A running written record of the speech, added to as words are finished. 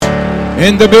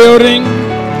in the building?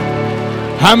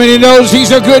 How many knows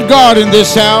He's a good God in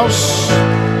this house?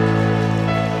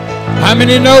 How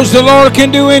many knows the Lord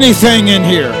can do anything in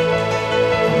here?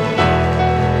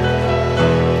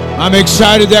 I'm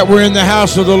excited that we're in the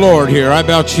house of the Lord here. How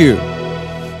about you?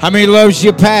 How many loves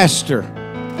your pastor?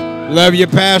 Love your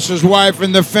pastor's wife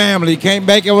and the family. Can't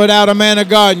make it without a man of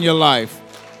God in your life.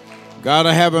 Got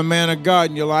to have a man of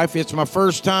God in your life. It's my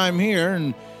first time here,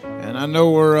 and I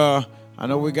know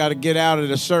we got to get out at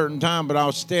a certain time, but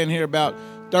I'll stand here about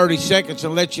 30 seconds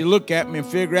and let you look at me and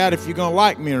figure out if you're going to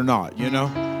like me or not, you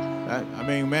know. I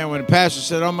mean, man, when the pastor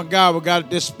said, oh, my God, we got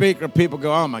this speaker, people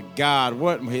go, oh, my God,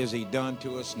 what has he done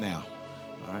to us now?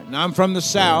 All right. Now, I'm from the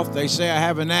South. They say I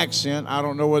have an accent. I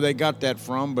don't know where they got that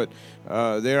from, but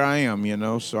there I am, you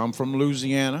know. So I'm from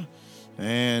Louisiana,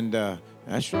 and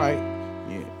that's right.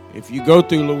 Yeah. If you go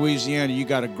through Louisiana, you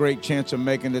got a great chance of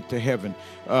making it to heaven.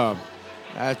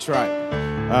 That's right.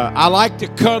 I like to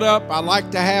cut up. I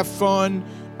like to have fun.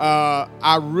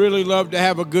 I really love to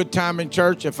have a good time in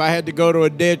church. If I had to go to a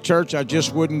dead church, I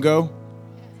just wouldn't go.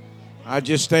 I'd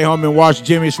just stay home and watch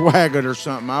Jimmy Swaggart or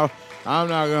something. I'm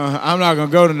not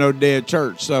gonna go to no dead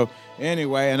church. So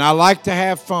anyway, and I like to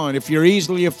have fun. If you're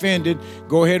easily offended,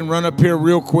 go ahead and run up here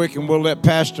real quick, and we'll let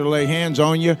Pastor lay hands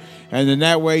on you, and then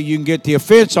that way you can get the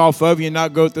offense off of you and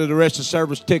not go through the rest of the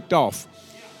service ticked off.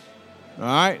 All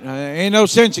right, ain't no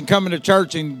sense in coming to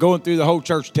church and going through the whole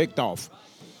church ticked off.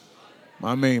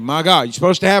 I mean, my God, you're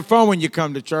supposed to have fun when you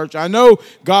come to church. I know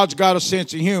God's got a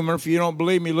sense of humor. If you don't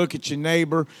believe me, look at your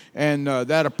neighbor, and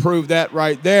that'll prove that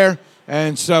right there.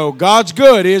 And so God's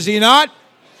good, is He not?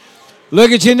 Look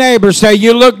at your neighbor. Say,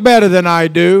 you look better than I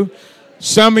do.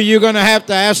 Some of you are going to have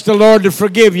to ask the Lord to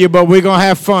forgive you, but we're going to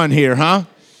have fun here, huh?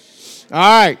 All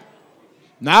right.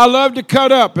 Now, I love to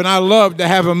cut up, and I love to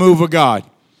have a move of God.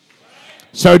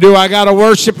 So do I got a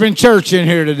worshiping church in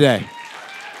here today?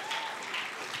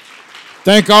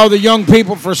 Thank all the young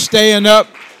people for staying up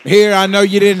here. I know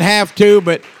you didn't have to,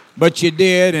 but you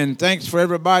did. And thanks for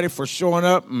everybody for showing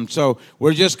up. And so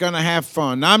we're just going to have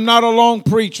fun. Now, I'm not a long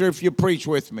preacher if you preach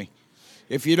with me.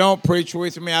 If you don't preach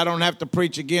with me, I don't have to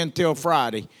preach again till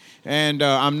Friday. And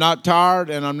I'm not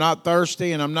tired, and I'm not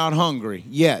thirsty, and I'm not hungry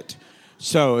yet.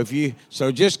 So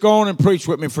just go on and preach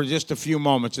with me for just a few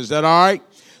moments. Is that all right?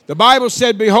 The Bible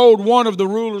said, behold, one of the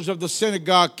rulers of the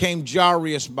synagogue came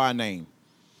Jairus by name.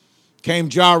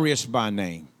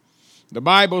 The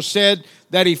Bible said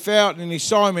that he felt and he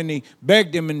saw him and he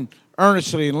begged him and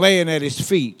earnestly and laying at his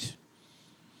feet.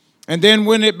 And then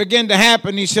when it began to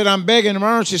happen, he said, I'm begging him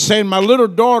earnestly, saying, my little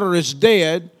daughter is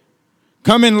dead.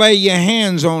 Come and lay your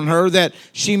hands on her that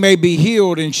she may be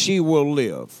healed and she will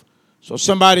live. So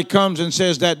somebody comes and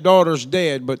says that daughter's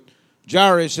dead, but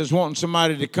Jairus is wanting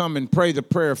somebody to come and pray the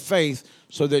prayer of faith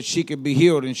so that she could be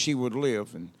healed and she would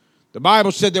live. And the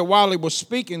Bible said that while he was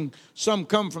speaking, some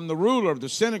come from the ruler of the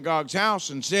synagogue's house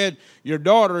and said, your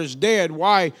daughter is dead.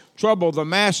 Why trouble the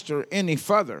master any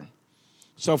further?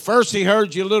 So first he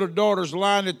heard your little daughter's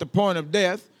lying at the point of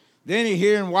death. Then he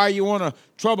hearing why you want to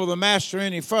trouble the master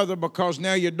any further because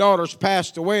now your daughter's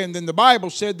passed away. And then the Bible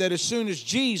said that as soon as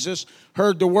Jesus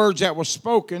heard the words that were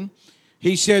spoken,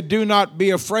 he said, do not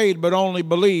be afraid, but only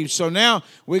believe. So now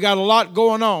we got a lot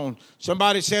going on.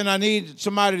 Somebody saying, I need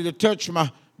somebody to touch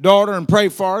my daughter and pray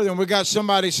for her. Then we got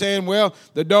somebody saying, well,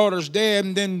 the daughter's dead.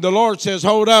 And then the Lord says,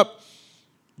 hold up,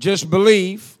 just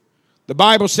believe. The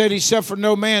Bible said he suffered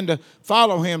no man to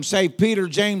follow him, save Peter,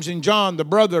 James, and John, the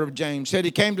brother of James. Said he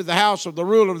came to the house of the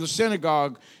ruler of the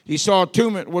synagogue. He saw a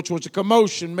tumult, which was a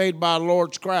commotion made by the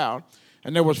Lord's crowd.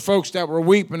 And there was folks that were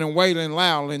weeping and wailing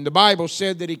loudly. And the Bible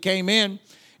said that he came in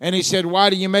and he said,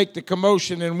 why do you make the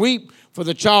commotion and weep? For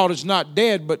the child is not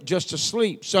dead, but just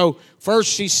asleep. So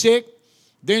first she's sick.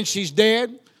 Then she's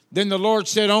dead. Then the Lord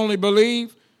said, only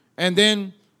believe. And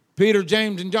then Peter,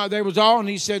 James, and John, they was all. And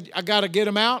he said, I got to get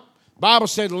them out. The Bible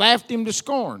said, laughed him to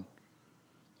scorn.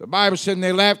 The Bible said, and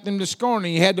they laughed him to scorn.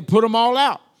 And he had to put them all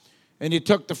out. And he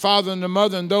took the father and the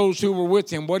mother and those who were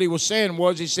with him. What he was saying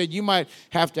was, he said, you might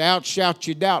have to outshout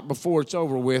your doubt before it's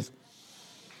over with.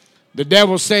 The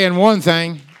devil's saying one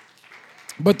thing,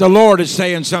 but the Lord is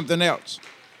saying something else.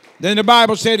 Then the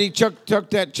Bible said he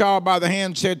took that child by the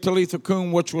hand, said, Talitha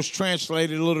cum, which was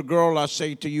translated, little girl, I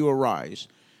say to you, arise.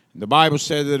 And the Bible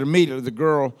said that immediately the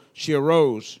girl, she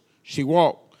arose, she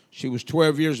walked. She was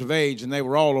 12 years of age, and they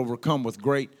were all overcome with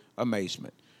great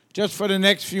amazement. Just for the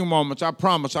next few moments, I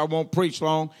promise I won't preach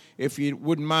long. If you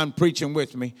wouldn't mind preaching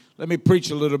with me, let me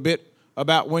preach a little bit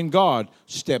about when God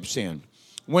steps in.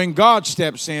 When God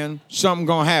steps in, something's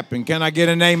going to happen. Can I get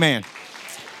an amen?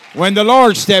 When the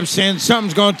Lord steps in,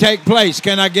 something's going to take place.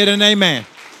 Can I get an amen?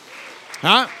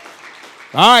 Huh?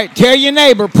 All right, tell your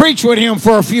neighbor, preach with him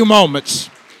for a few moments.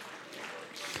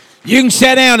 You can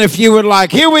sit down if you would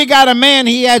like. Here we got a man,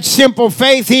 he had simple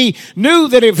faith. He knew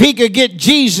that if he could get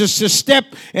Jesus to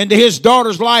step into his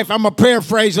daughter's life, I'm going to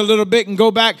paraphrase a little bit and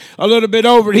go back a little bit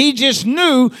over it. He just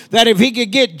knew that if he could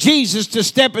get Jesus to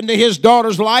step into his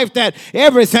daughter's life, that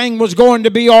everything was going to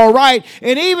be all right.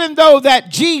 And even though that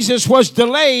Jesus was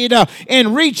delayed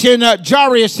in reaching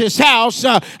Jairus' house,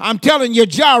 I'm telling you,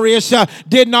 Jairus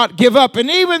did not give up.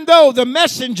 And even though the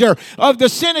messenger of the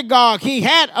synagogue, he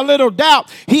had a little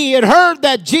doubt, he had heard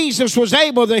that Jesus was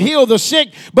able to heal the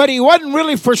sick, but he wasn't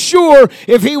really for sure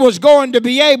if he was going to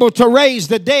be able to raise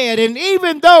the dead. And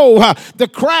even though the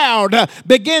crowd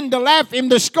began to laugh him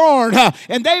to scorn,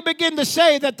 and they begin to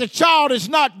say that the child is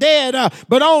not dead,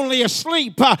 but only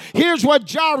asleep, here's what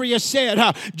Jairus said.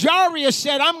 Jairus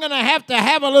said, I'm going to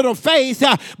have a little faith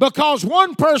because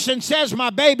one person says my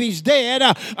baby's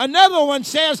dead, another one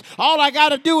says all I got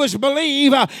to do is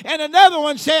believe, and another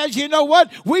one says, you know what,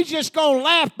 we just going to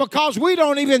laugh because we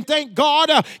don't even think God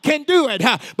can do it.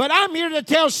 But I'm here to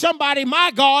tell somebody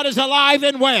my God is alive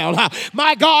and well.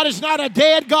 My God is not a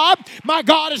dead God. My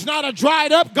God is not a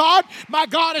dried up God. My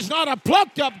God is not a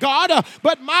plucked up God.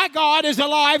 But my God is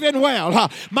alive and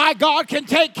well. My God can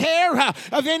take care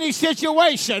of any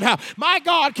situation. My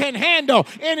God can handle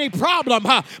any problem.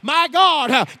 My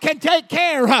God can take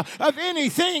care of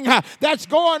anything that's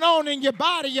going on in your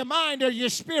body, your mind, or your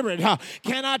spirit.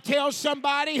 Can I tell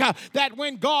somebody that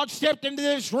when God stepped into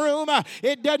this room,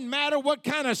 it doesn't matter what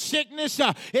kind of sickness,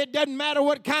 it doesn't matter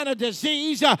what kind of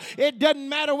disease, it doesn't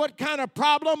matter what kind of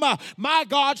problem. My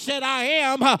God said, I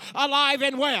am alive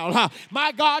and well.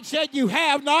 My God said, you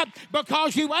have not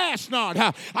because you ask not.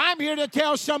 I'm here to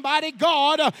tell somebody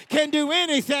God can do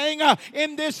anything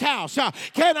in this house.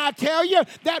 Can I tell you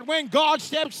that when God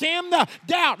steps in,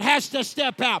 doubt has to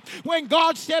step out. When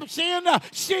God steps in,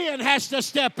 sin has to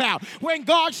step out. When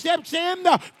God steps in,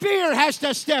 fear has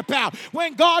to step out.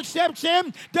 When God steps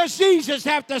in, diseases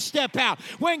have to step out.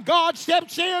 When God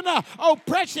steps in,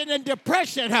 oppression and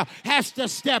depression has to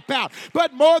step out.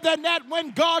 But more than that,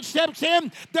 when God steps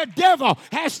in, the devil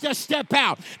has to step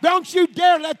out. Don't you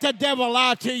dare let the devil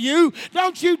lie to you.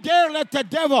 Don't you dare let the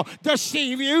devil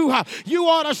deceive you. You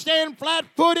ought to stand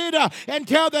flat-footed and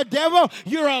tell the devil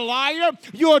you're a liar,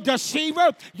 you're a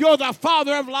deceiver, you're the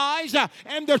father of lies,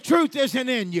 and the truth isn't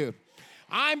in you.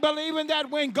 I'm believing that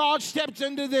when God steps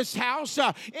into this house,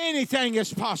 anything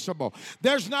is possible.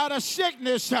 There's not a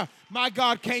sickness my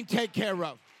God can't take care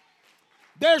of.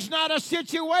 There's not a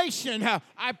situation,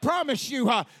 I promise you,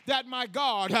 that my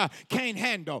God can't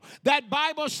handle. That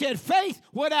Bible said faith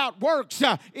without works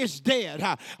is dead.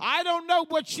 I don't know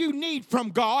what you need from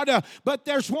God, but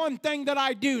there's one thing that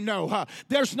I do know.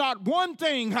 There's not one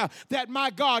thing that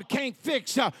my God can't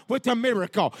fix with a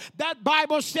miracle. That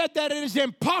Bible said that it is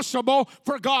impossible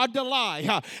for God to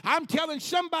lie. I'm telling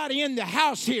somebody in the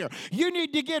house here, you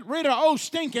need to get rid of old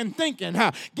stinking thinking.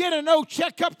 Get an old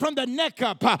checkup from the neck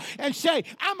up and say,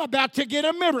 I'm about to get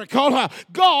a miracle.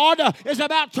 God is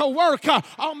about to work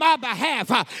on my behalf.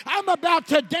 I'm about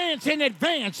to dance in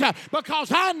advance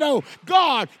because I know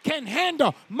God can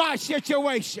handle my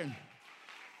situation.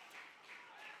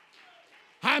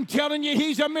 I'm telling you,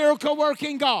 He's a miracle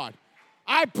working God.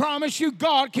 I promise you,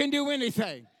 God can do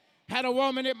anything. Had a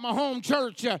woman at my home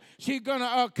church. She's going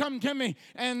to come to me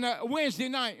and Wednesday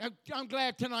night. I'm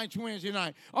glad tonight's Wednesday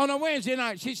night. On a Wednesday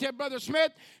night, she said, Brother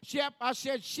Smith, yep,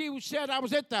 she said I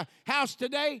was at the house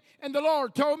today and the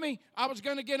Lord told me I was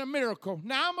going to get a miracle.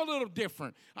 Now, I'm a little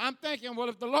different. I'm thinking, well,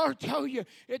 if the Lord told you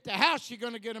at the house you're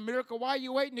going to get a miracle, why are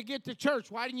you waiting to get to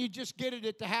church? Why didn't you just get it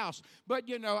at the house? But,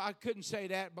 I couldn't say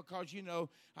that because,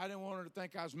 I didn't want her to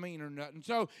think I was mean or nothing.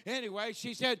 So, anyway,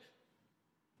 she said,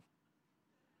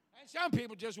 and some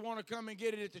people just want to come and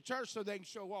get it at the church so they can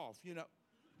show off,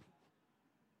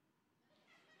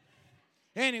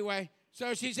 Anyway,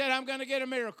 so she said, I'm going to get a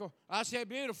miracle. I said,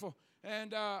 beautiful.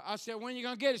 And I said, when are you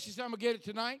going to get it? She said, I'm going to get it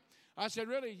tonight. I said,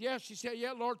 really? Yeah. She said,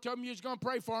 yeah, Lord told me you was going to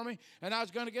pray for me, and I was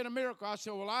going to get a miracle. I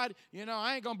said, well, I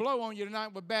ain't going to blow on you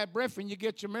tonight with bad breath, and you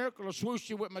get your miracle or swoosh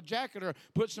you with my jacket or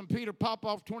put some Peter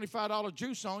Popoff $25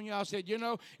 juice on you. I said,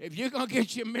 if you're going to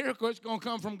get your miracle, it's going to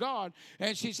come from God.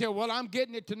 And she said, well, I'm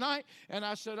getting it tonight. And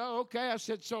I said, oh, okay. I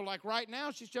said, so like right now?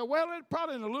 She said, well, it's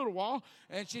probably in a little while.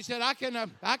 And she said, I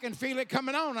can feel it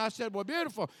coming on. I said, well,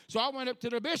 beautiful. So I went up to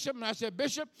the bishop, and I said,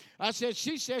 Bishop,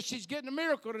 she says she's getting a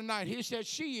miracle tonight. He said,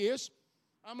 she is.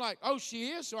 I'm like, oh, she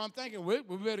is? So I'm thinking, we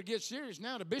better get serious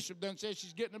now. The bishop done said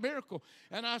she's getting a miracle.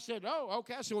 And I said, oh,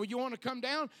 okay. I said, well, you want to come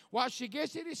down while she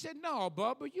gets it? He said, no,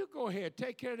 Bubba, you go ahead.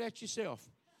 Take care of that yourself.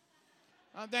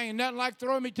 I'm thinking nothing like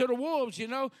throwing me to the wolves, you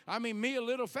know. I mean, me a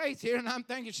little faith here, and I'm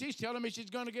thinking she's telling me she's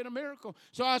going to get a miracle.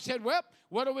 So I said, well,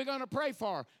 what are we going to pray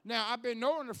for? Now, I've been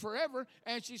knowing her forever,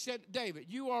 and she said, David,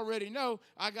 you already know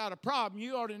I got a problem.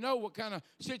 You already know what kind of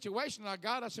situation I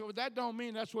got. I said, well, that don't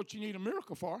mean that's what you need a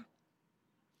miracle for.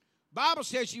 Bible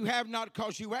says you have not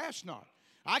because you ask not.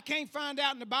 I can't find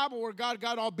out in the Bible where God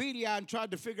got all beady-eyed and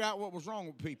tried to figure out what was wrong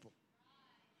with people.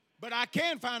 But I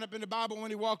can find up in the Bible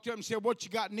when he walked up and said, what you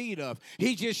got need of?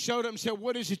 He just showed up and said,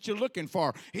 what is it you're looking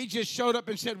for? He just showed up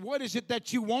and said, what is it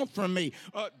that you want from me?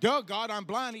 Duh, God, I'm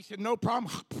blind. He said, no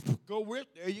problem. Go with it.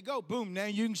 There you go. Boom. Now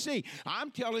you can see.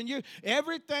 I'm telling you,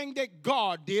 everything that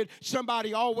God did,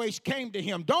 somebody always came to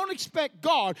him. Don't expect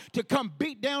God to come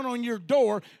beat down on your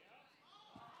door.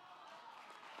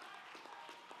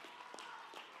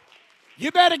 You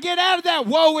better get out of that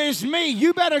woe is me.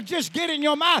 You better just get in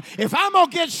your mind. If I'm going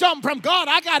to get something from God,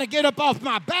 I got to get up off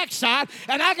my backside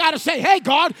and I got to say, hey,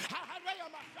 God,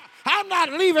 I'm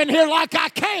not leaving here like I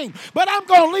came, but I'm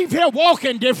going to leave here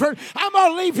walking different. I'm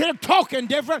going to leave here talking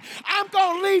different. I'm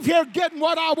going to leave here getting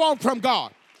what I want from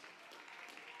God.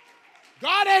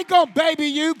 God ain't going to baby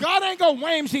you. God ain't going to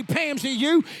whamsy-pamsy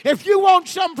you. If you want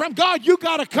something from God, you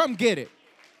got to come get it.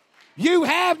 You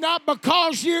have not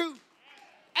because you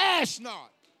ask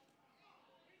not.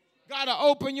 Got to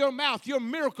open your mouth. Your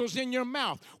miracle's in your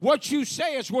mouth. What you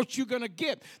say is what you're going to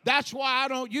get. That's why I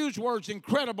don't use words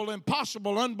incredible,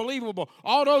 impossible, unbelievable.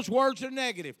 All those words are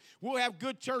negative. We'll have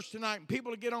good church tonight, and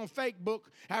people will get on Facebook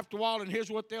after a while, and here's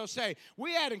what they'll say.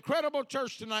 We had incredible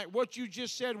church tonight. What you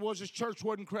just said was his church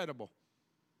wasn't credible.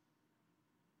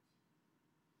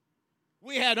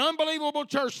 We had unbelievable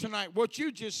church tonight. What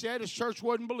you just said is church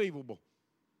wasn't believable.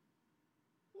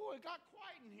 Boy, it got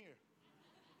quiet in here.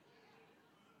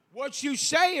 What you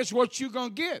say is what you're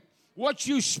going to get. What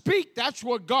you speak, that's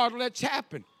what God lets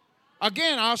happen.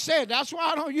 Again, I'll say it. That's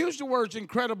why I don't use the words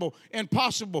incredible,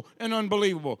 impossible, and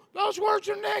unbelievable. Those words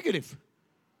are negative.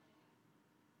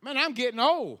 Man, I'm getting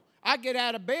old. I get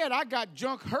out of bed, I got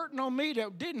junk hurting on me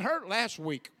that didn't hurt last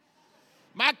week.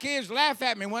 My kids laugh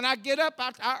at me. When I get up,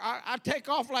 I take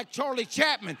off like Charlie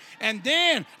Chaplin, and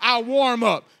then I warm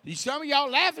up. Some of y'all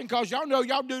laughing because y'all know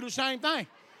y'all do the same thing.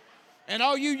 And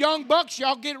all you young bucks,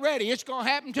 y'all get ready. It's going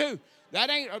to happen too. That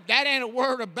ain't a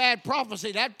word of bad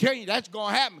prophecy. That tell you that's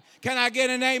going to happen. Can I get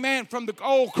an amen from the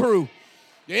old crew?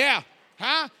 Yeah.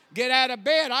 Huh? Get out of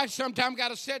bed. I sometimes got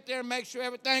to sit there and make sure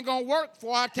everything going to work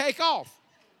before I take off.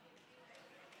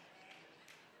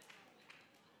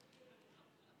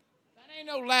 Ain't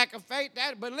no lack of faith,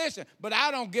 but listen, but I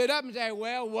don't get up and say,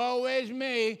 well, woe is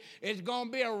me. It's going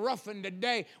to be a roughing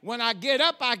today. When I get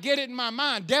up, I get it in my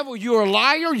mind. Devil, you're a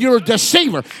liar. You're a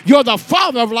deceiver. You're the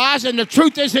father of lies, and the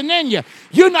truth isn't in you.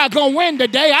 You're not going to win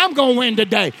today. I'm going to win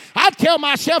today. I tell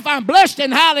myself I'm blessed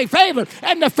and highly favored,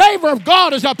 and the favor of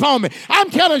God is upon me. I'm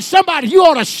telling somebody you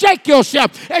ought to shake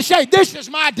yourself and say, this is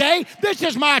my day. This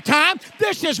is my time.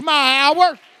 This is my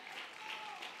hour.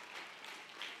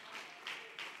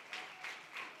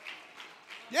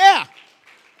 Yeah.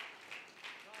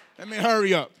 Let me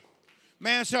hurry up.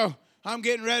 Man, so I'm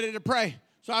getting ready to pray.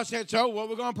 So I said, so what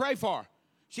we're going to pray for?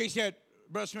 She said,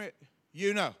 Brother Smith,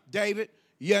 you know. David,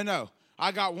 you know.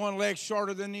 I got one leg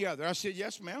shorter than the other. I said,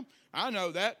 yes, ma'am. I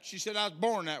know that. She said, I was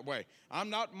born that way. I'm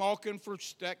not mocking for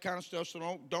that kind of stuff,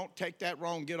 so don't take that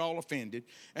wrong and get all offended.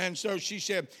 And so she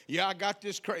said, yeah, I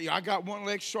got one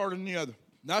leg shorter than the other.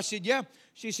 And I said, yeah.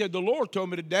 She said, the Lord told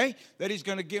me today that he's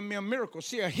going to give me a miracle.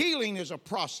 See, a healing is a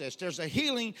process. There's a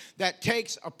healing that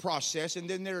takes a process, and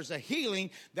then there's a healing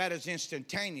that is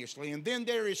instantaneously. And then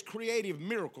there is creative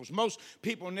miracles. Most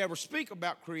people never speak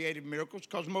about creative miracles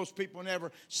because most people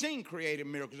never seen creative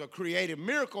miracles. A creative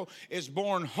miracle is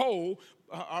born whole,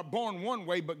 born one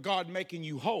way, but God making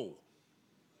you whole.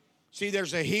 See,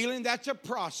 there's a healing. That's a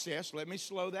process. Let me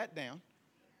slow that down.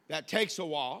 That takes a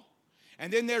while.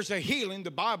 And then there's a healing,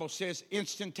 the Bible says,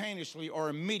 instantaneously or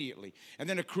immediately. And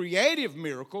then a creative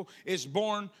miracle is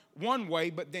born one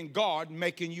way, but then God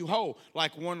making you whole.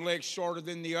 Like one leg shorter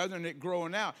than the other and it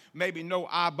growing out. Maybe no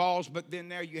eyeballs, but then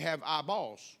now you have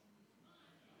eyeballs.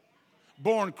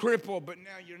 Born crippled, but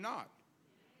now you're not.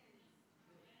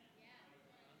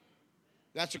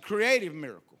 That's a creative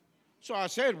miracle. So I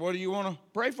said, what do you want to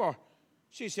pray for?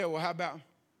 She said, well, how about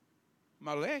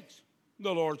my legs?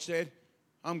 The Lord said,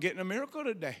 I'm getting a miracle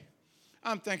today.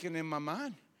 I'm thinking in my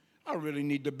mind, I really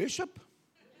need the bishop.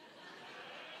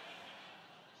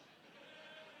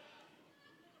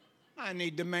 I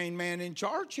need the main man in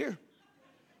charge here.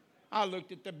 I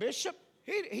looked at the bishop.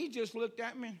 He just looked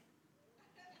at me.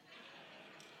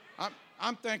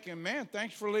 I'm thinking, man,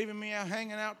 thanks for leaving me out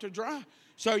hanging out to dry.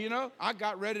 So, I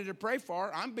got ready to pray for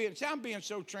her. I'm being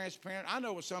so transparent. I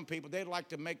know with some people, they'd like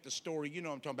to make the story, you know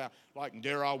what I'm talking about, like,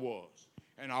 there I was.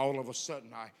 And all of a sudden,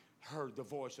 I heard the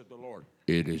voice of the Lord.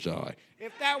 It is I.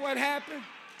 If that would happen,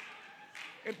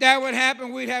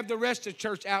 we'd have the rest of the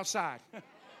church outside.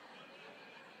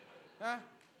 Huh?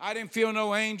 I didn't feel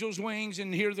no angels' wings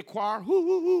and hear the choir. Whoo,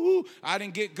 whoo, whoo, whoo. I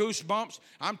didn't get goosebumps.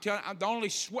 I'm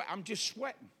just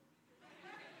sweating.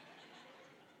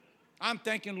 I'm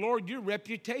thinking, Lord, your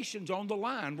reputation's on the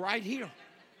line right here.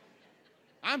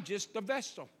 I'm just a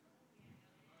vessel.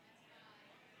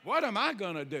 What am I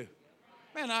going to do?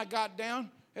 Man, I got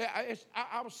down.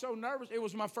 I was so nervous. It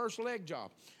was my first leg job.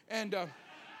 And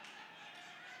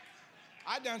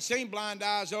I done seen blind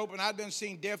eyes open. I done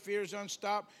seen deaf ears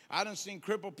unstopped. I done seen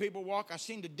crippled people walk. I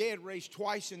seen the dead raised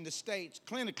twice in the States,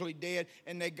 clinically dead,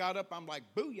 and they got up. I'm like,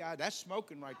 booyah, that's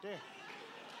smoking right there.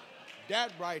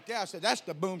 That right there. I said, that's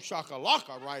the boom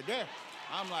shakalaka right there.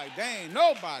 I'm like, there ain't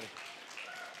nobody.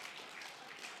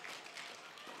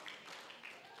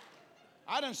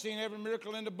 I done seen every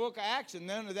miracle in the book of Acts, and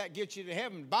none of that gets you to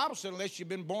heaven. The Bible said unless you've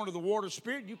been born of the water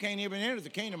spirit, you can't even enter the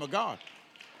kingdom of God.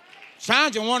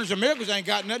 Signs and wonders and miracles ain't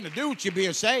got nothing to do with you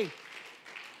being saved.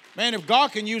 Man, if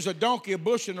God can use a donkey, a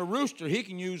bush, and a rooster, he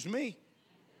can use me.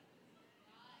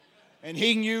 And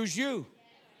he can use you.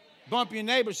 Bump your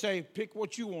neighbor, say, pick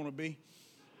what you want to be.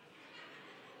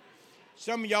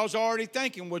 Some of y'all's already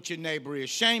thinking what your neighbor is.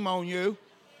 Shame on you.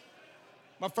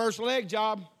 My first leg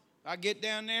job, I get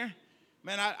down there.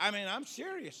 Man, I'm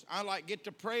serious. I get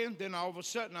to praying, then all of a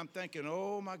sudden I'm thinking,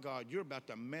 oh my God, you're about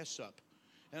to mess up.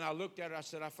 And I looked at her, I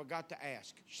said, I forgot to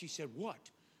ask. She said, what?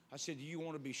 I said, do you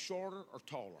want to be shorter or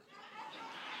taller?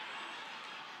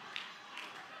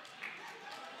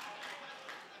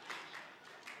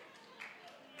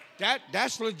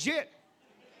 That's legit.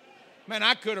 Man,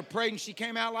 I could have prayed and she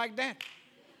came out like that.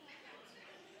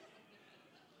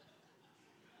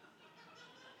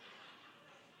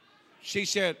 She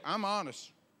said, I'm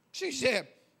honest. She said,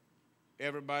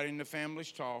 everybody in the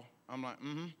family's tall. I'm like,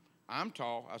 mm-hmm. I'm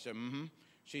tall. I said, mm-hmm.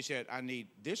 She said, I need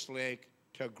this leg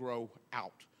to grow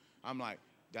out. I'm like,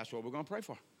 that's what we're going to pray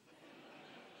for.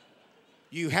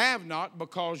 You have not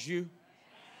because you,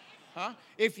 huh?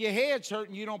 If your head's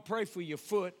hurting, you don't pray for your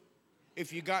foot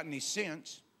if you got any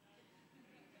sense.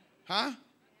 Huh?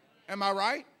 Am I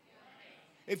right?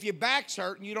 If your back's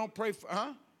hurting, you don't pray for,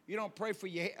 huh? You don't pray for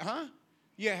your, huh?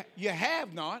 You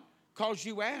have not because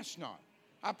you ask not.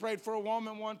 I prayed for a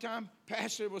woman one time.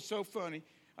 Pastor, it was so funny.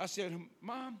 I said,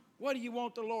 Mom, what do you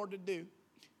want the Lord to do?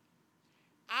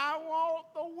 I want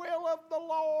the will of the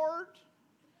Lord.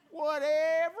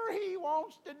 Whatever he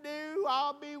wants to do,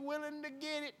 I'll be willing to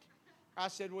get it. I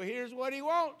said, well, here's what he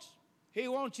wants. He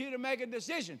wants you to make a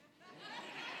decision.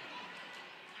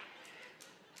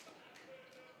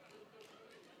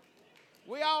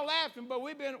 We all laughing, but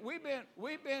we've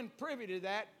been privy to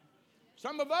that.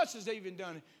 Some of us has even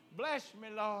done it. Bless me,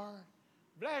 Lord.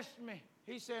 Bless me.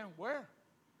 He's saying, where?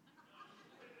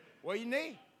 What do you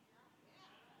need?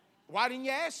 Why didn't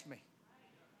you ask me?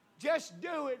 Just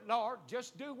do it, Lord.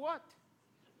 Just do what?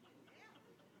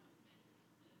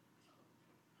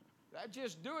 That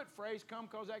just do it phrase come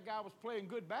because that guy was playing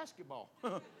good basketball.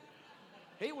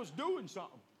 He was doing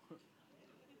something.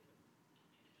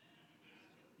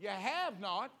 You have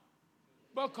not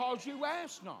because you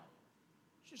ask not.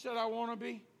 She said, I want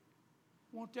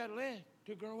that leg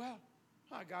to grow out.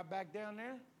 I got back down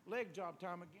there, leg job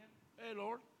time again. Hey,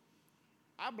 Lord.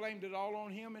 I blamed it all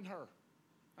on him and her.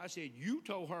 I said, you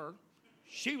told her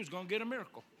she was going to get a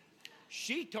miracle.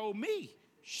 She told me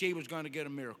she was going to get a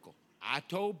miracle. I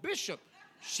told Bishop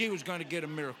she was going to get a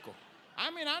miracle. I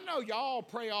know y'all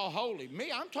pray all holy.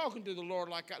 Me, I'm talking to the Lord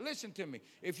like listen to me.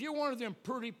 If you're one of them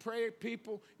pretty prayer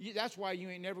people, that's why you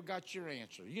ain't never got your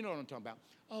answer. You know what I'm talking about.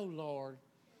 Oh, Lord,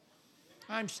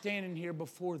 I'm standing here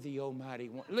before the Almighty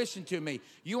One. Listen to me.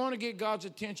 You want to get God's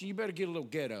attention, you better get a little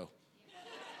ghetto.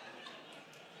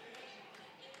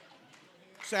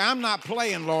 Say, I'm not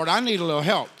playing, Lord. I need a little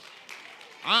help.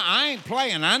 I ain't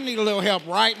playing. I need a little help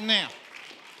right now.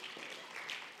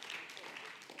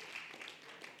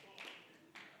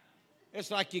 It's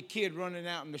like your kid running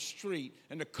out in the street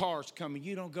and the car's coming.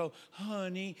 You don't go,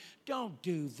 honey, don't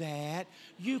do that.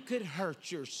 You could hurt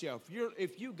yourself.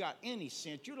 If you got any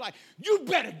sense, you're like, you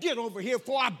better get over here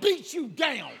before I beat you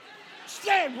down.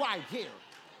 Stand right here.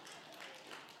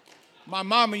 My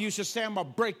mama used to say, I'm going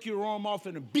to break your arm off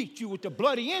and beat you with the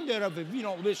bloody end of it if you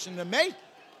don't listen to me.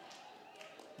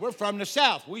 We're from the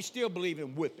South. We still believe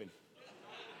in whipping.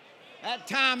 That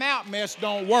timeout mess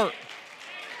don't work.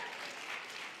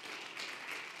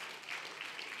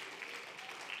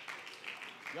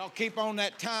 Y'all keep on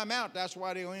that time out. That's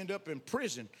why they'll end up in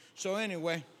prison. So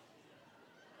anyway,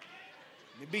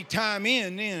 it'd be time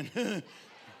in then.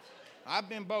 I've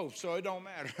been both, so it don't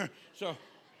matter. So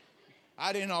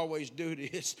I didn't always do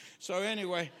this. So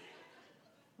anyway,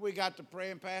 we got to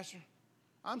praying, Pastor.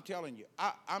 I'm telling you,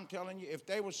 if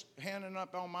they was handing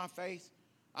up on my faith,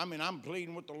 I mean, I'm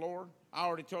pleading with the Lord. I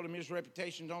already told him his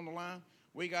reputation's on the line.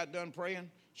 We got done praying.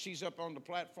 She's up on the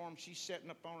platform. She's setting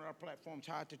up on our platforms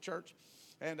high at the church.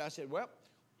 And I said,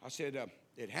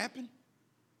 it happened?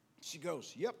 She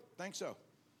goes, yep, think so.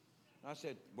 I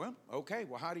said, well, okay.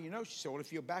 Well, how do you know? She said, well,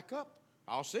 if you back up,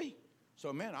 I'll see.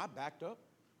 So, man, I backed up.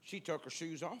 She took her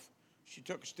shoes off. She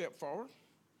took a step forward.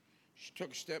 She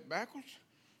took a step backwards.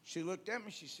 She looked at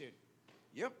me. She said,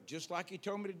 yep, just like he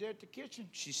told me to do at the kitchen.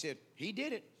 She said, he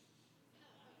did it.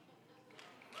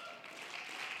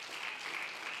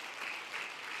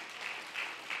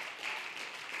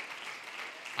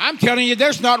 I'm telling you,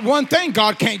 there's not one thing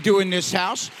God can't do in this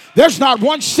house. There's not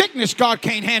one sickness God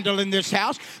can't handle in this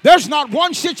house. There's not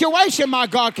one situation my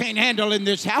God can't handle in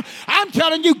this house. I'm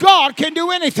telling you, God can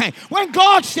do anything. When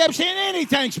God steps in,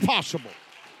 anything's possible.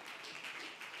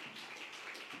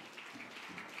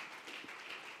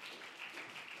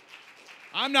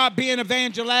 I'm not being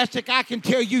evangelistic. I can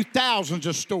tell you thousands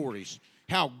of stories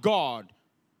how God,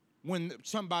 when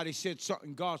somebody said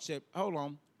something, God said, hold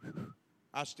on,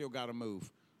 I still got to move.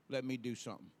 Let me do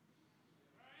something.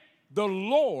 The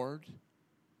Lord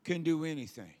can do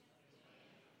anything.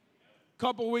 A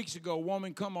couple of weeks ago, a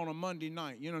woman come on a Monday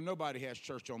night. You know, nobody has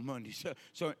church on Monday.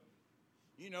 So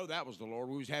you know that was the Lord.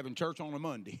 We was having church on a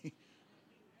Monday.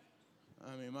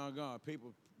 I mean, my God,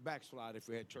 people backslide if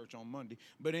we had church on Monday.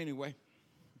 But anyway.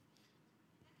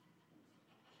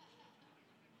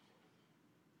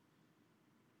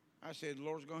 I said, the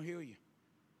Lord's going to heal you.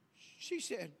 She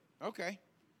said, okay.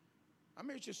 I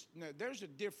mean, it's just, there's a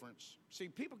difference. See,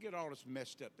 people get all this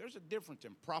messed up. There's a difference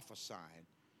in prophesying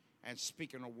and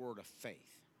speaking a word of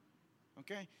faith.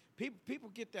 Okay?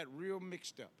 People get that real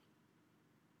mixed up.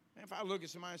 And if I look at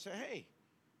somebody and say, hey,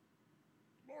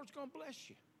 the Lord's going to bless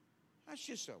you. That's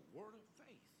just a word of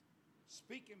faith.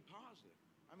 Speaking positive.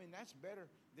 I mean, that's better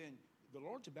than the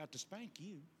Lord's about to spank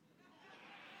you.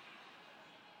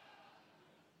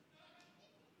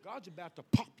 God's about to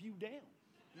pop you down,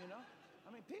 you know.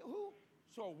 I mean,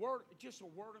 so just a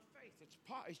word of faith.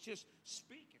 It's just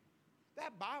speaking.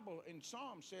 That Bible in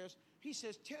Psalm says, he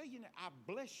says, tell you, I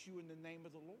bless you in the name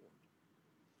of the Lord.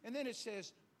 And then it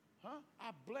says,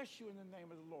 I bless you in the name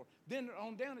of the Lord. Then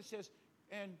on down it says,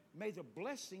 and may the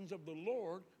blessings of the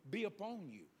Lord be upon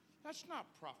you. That's not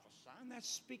prophesying. That's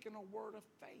speaking a word of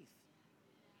faith.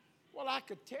 Well, I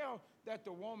could tell that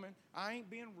the woman, I ain't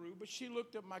being rude, but she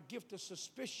looked at my gift of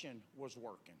suspicion was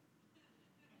working.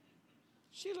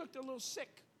 She looked a little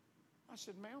sick. I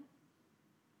said, ma'am,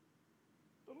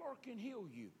 the Lord can heal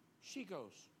you. She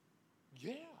goes,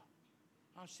 yeah.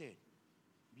 I said,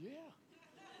 yeah.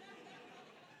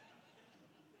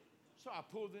 So I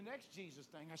pulled the next Jesus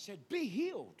thing. I said, be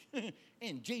healed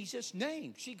in Jesus'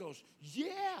 name. She goes,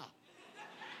 yeah.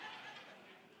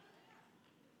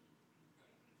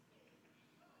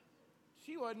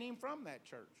 She wasn't even from that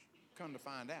church, come to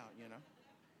find out, you know.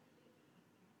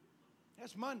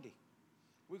 That's Monday.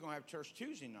 We're going to have church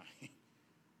Tuesday night.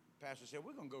 Pastor said,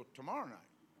 we're going to go tomorrow night.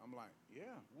 I'm like, yeah,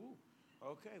 woo.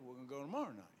 Okay, we're going to go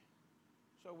tomorrow night.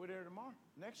 So we're there tomorrow.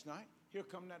 Next night, here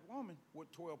come that woman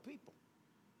with 12 people.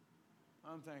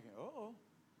 I'm thinking, uh-oh.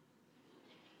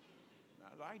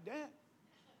 Not like that.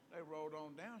 They rolled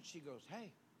on down. She goes,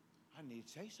 hey, I need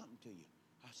to say something to you.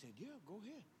 I said, yeah, go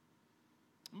ahead.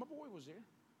 My boy was there.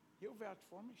 He'll vouch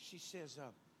for me. She says,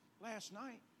 last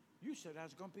night, you said I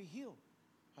was going to be healed.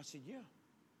 I said, yeah.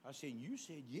 I said, you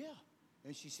said, yeah.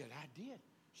 And she said, I did.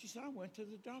 She said, I went to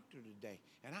the doctor today,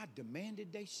 and I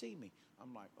demanded they see me.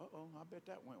 I'm like, uh-oh, I bet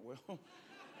that went well.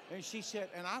 And she said,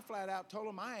 and I flat out told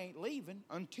them I ain't leaving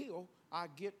until I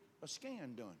get a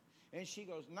scan done. And she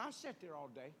goes, and I sat there all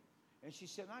day, and she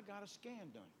said, I got a scan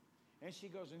done. And she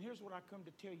goes, and here's what I come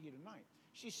to tell you tonight.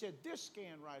 She said, this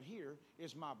scan right here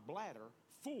is my bladder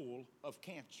full of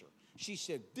cancer. She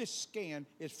said, this scan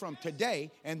is from today,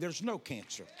 and there's no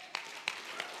cancer.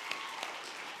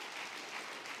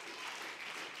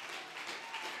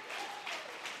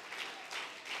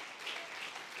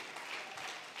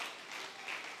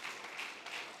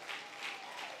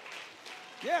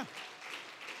 Yeah.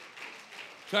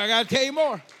 So I got to tell you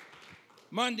more.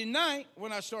 Monday night,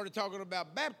 when I started talking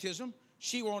about baptism,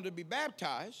 she wanted to be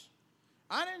baptized.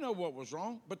 I didn't know what was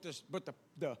wrong, but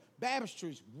the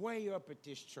baptistry's way up at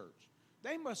this church.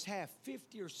 They must have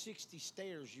 50 or 60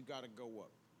 stairs you got to go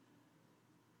up.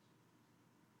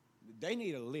 They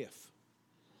need a lift.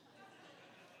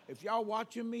 If y'all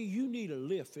watching me, you need a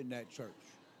lift in that church.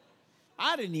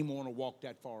 I didn't even want to walk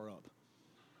that far up.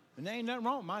 And there ain't nothing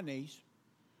wrong with my knees.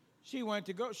 She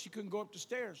couldn't go up the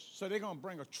stairs. So they're going to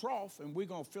bring a trough, and we're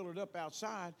going to fill it up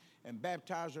outside and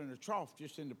baptize her in the trough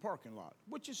just in the parking lot,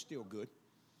 which is still good.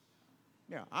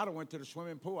 Yeah, I'd have went to the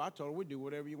swimming pool. I told her, we do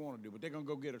whatever you want to do, but they're going to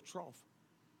go get a trough.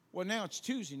 Well, now it's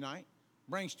Tuesday night.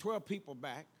 Brings 12 people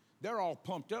back. They're all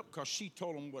pumped up because she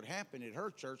told them what happened at her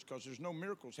church because there's no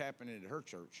miracles happening at her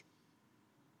church.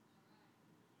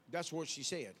 That's what she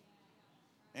said.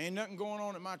 Ain't nothing going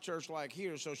on at my church like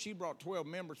here. So she brought 12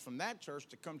 members from that church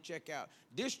to come check out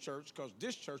this church because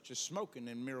this church is smoking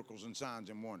in miracles and signs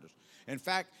and wonders. In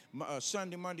fact,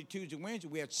 Sunday, Monday, Tuesday, Wednesday,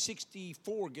 we had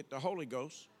 64 get the Holy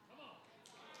Ghost.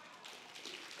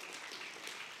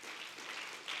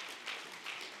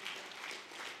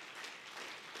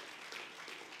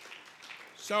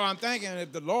 So I'm thinking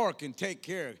if the Lord can take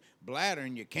care of bladder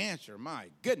and your cancer, my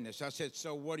goodness. I said,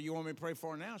 so what do you want me to pray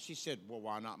for now? She said, well,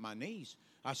 why not my knees?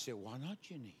 I said, why not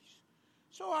your knees?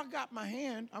 So I got my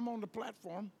hand. I'm on the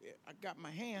platform. I got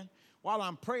my hand. While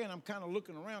I'm praying, I'm kind of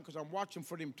looking around because I'm watching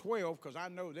for them 12 because I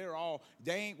know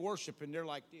they ain't worshiping. They're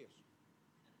like this.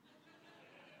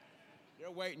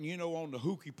 They're waiting, on the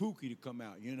hooky pooky to come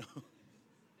out,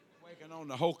 waiting on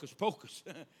the hocus pocus.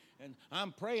 And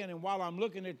I'm praying, and while I'm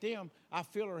looking at them, I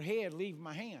feel her head leave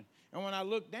my hand. And when I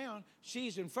look down,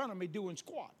 she's in front of me doing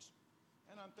squats.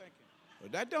 And I'm thinking, well,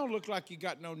 that don't look like you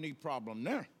got no knee problem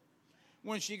there.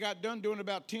 When she got done doing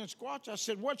about 10 squats, I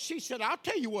said, what? She said, I'll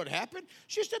tell you what happened.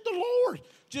 She said, the Lord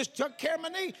just took care of my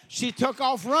knee. She took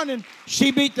off running.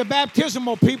 She beat the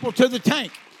baptismal people to the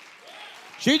tank.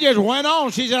 She just went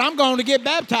on. She said, I'm going to get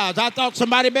baptized. I thought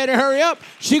somebody better hurry up.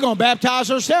 She going to baptize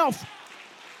herself.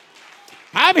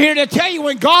 I'm here to tell you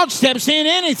when God steps in,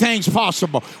 anything's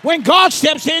possible. When God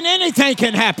steps in, anything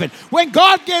can happen. When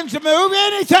God begins to move,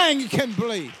 anything you can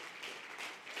believe.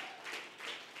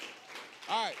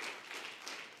 All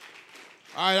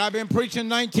right, I've been preaching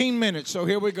 19 minutes, so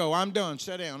here we go. I'm done.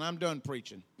 Sit down. I'm done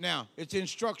preaching. Now, it's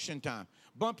instruction time.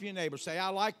 Bump your neighbor. Say, I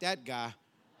like that guy.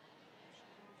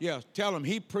 Yeah, tell him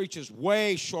he preaches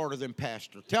way shorter than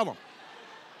Pastor. Tell him.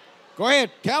 Go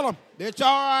ahead. Tell him. It's all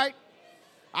right.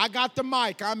 I got the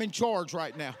mic. I'm in charge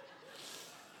right now.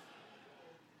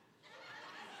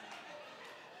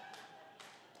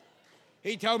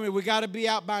 He told me we got to be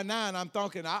out by 9. I'm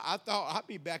thinking, I thought I'd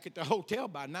be back at the hotel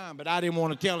by 9, but I didn't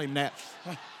want to tell him that.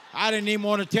 I didn't even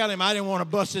want to tell him. I didn't want to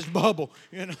bust his bubble.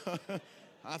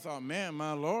 I thought, man,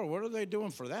 my Lord, what are they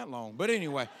doing for that long? But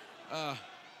anyway, I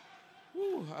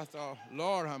thought,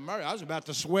 Lord, have mercy. I was about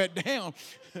to sweat down.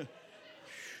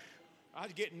 I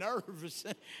was getting nervous.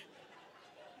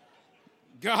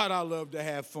 God, I love to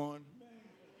have fun.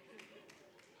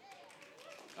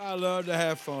 I love to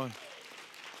have fun.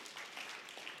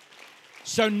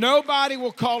 So nobody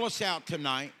will call us out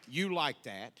tonight. You like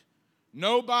that.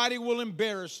 Nobody will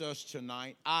embarrass us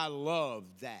tonight. I love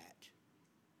that.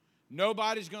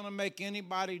 Nobody's going to make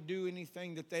anybody do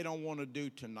anything that they don't want to do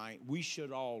tonight. We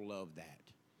should all love that.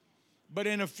 But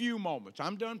in a few moments,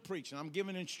 I'm done preaching. I'm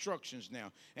giving instructions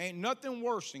now. Ain't nothing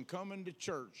worse than coming to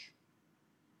church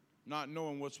not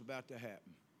knowing what's about to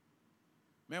happen.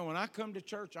 Man, when I come to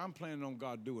church, I'm planning on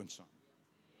God doing something.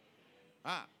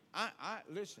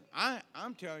 Listen,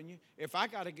 I'm telling you, if I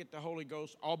got to get the Holy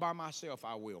Ghost all by myself,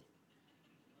 I will.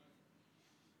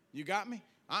 You got me?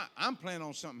 I'm planning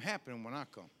on something happening when I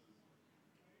come.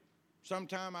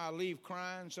 Sometime I leave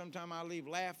crying. Sometime I leave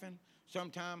laughing.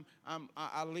 Sometime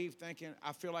I leave thinking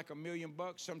I feel like $1 million.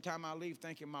 Sometime I leave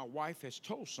thinking my wife has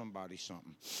told somebody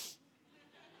something.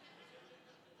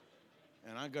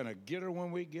 And I'm going to get her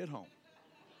when we get home.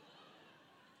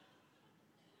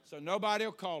 So nobody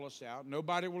will call us out.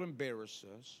 Nobody will embarrass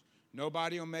us.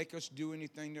 Nobody will make us do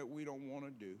anything that we don't want to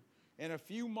do. In a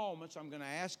few moments, I'm going to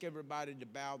ask everybody to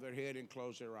bow their head and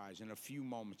close their eyes in a few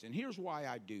moments. And here's why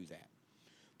I do that.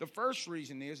 The first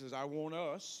reason is I want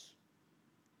us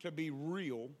to be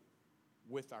real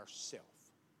with ourselves.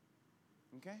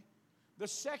 Okay? The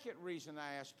second reason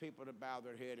I ask people to bow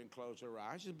their head and close their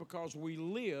eyes is because we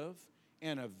live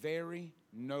in a very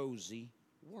nosy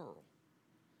world.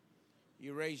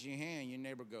 You raise your hand, your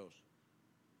neighbor goes,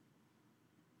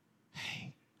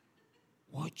 hey,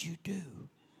 what'd you do?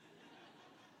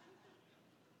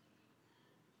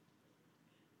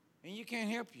 And you can't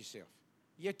help yourself.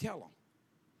 You tell them.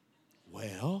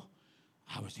 Well,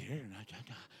 I was here and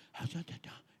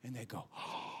and they go,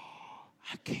 oh,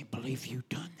 I can't believe you've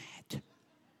done that.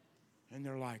 And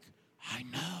they're like, I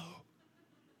know.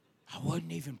 I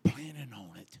wasn't even planning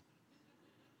on it.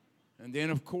 And then,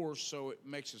 of course, so it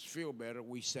makes us feel better,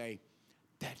 we say,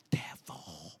 the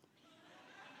devil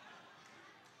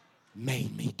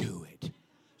made me do it.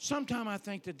 Sometimes I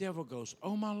think the devil goes,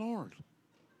 oh, my Lord,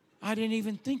 I didn't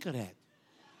even think of that.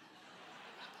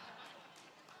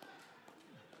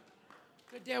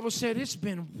 The devil said, it's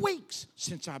been weeks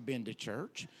since I've been to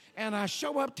church, and I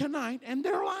show up tonight, and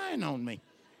they're lying on me.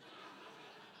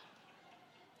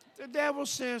 The devil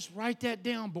says, write that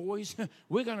down, boys.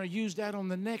 We're going to use that on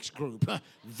the next group.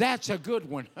 That's a good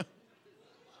one.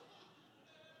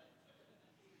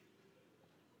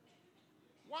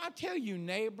 Why tell you,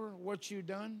 neighbor, what you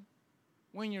done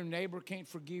when your neighbor can't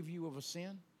forgive you of a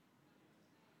sin?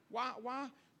 Why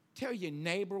tell your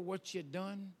neighbor what you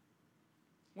done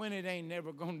when it ain't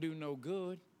never going to do no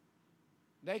good?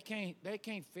 They can't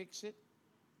fix it.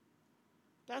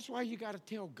 That's why you got to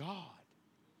tell God.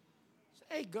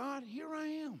 Say, hey, God, here I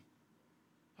am.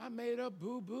 I made up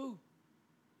boo-boo.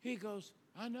 He goes,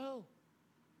 I know.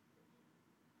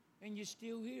 And you're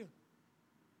still here.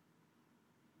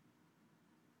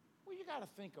 Well, you got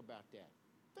to think about that.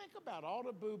 Think about all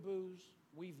the boo-boos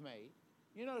we've made.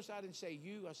 You notice I didn't say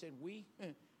you, I said we.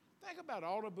 Think about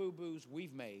all the boo-boos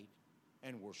we've made,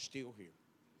 and we're still here.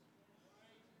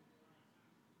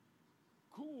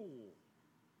 Cool.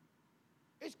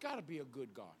 It's got to be a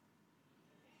good God.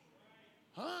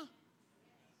 Huh?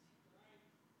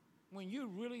 When you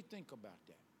really think about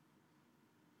that.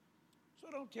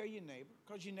 So don't tell your neighbor,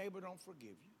 because your neighbor don't forgive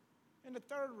you. And the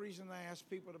third reason I ask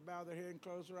people to bow their head and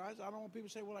close their eyes, I don't want people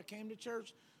to say, well, I came to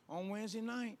church on Wednesday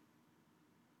night,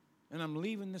 and I'm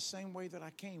leaving the same way that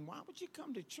I came. Why would you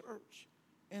come to church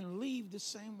and leave the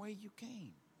same way you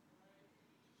came?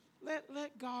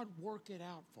 Let God work it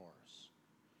out for us.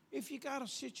 If you got a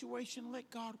situation,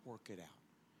 let God work it out.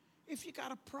 If you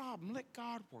got a problem, let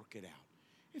God work it out.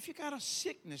 If you got a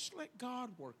sickness, let God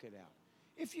work it out.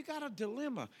 If you got a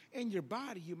dilemma in your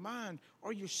body, your mind,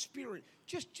 or your spirit,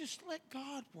 just let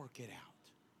God work it out.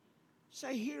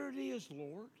 Say, here it is,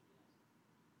 Lord.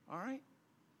 All right?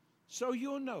 So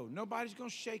you'll know. Nobody's going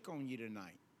to shake on you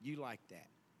tonight. You like that.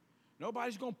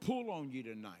 Nobody's going to pull on you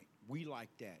tonight. We like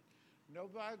that.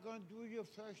 Nobody's going to do your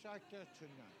flesh like that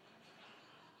tonight.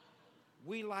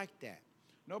 We like that.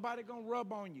 Nobody going to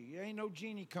rub on you. There ain't no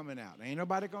genie coming out. Ain't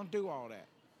nobody going to do all that.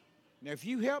 Now, if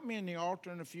you help me in the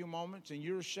altar in a few moments and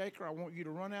you're a shaker, I want you to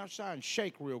run outside and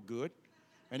shake real good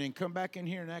and then come back in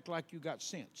here and act like you got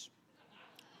sense.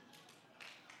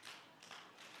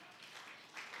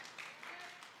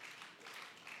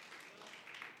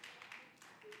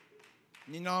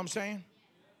 You know what I'm saying?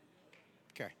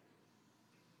 Okay.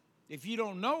 If you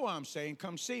don't know what I'm saying,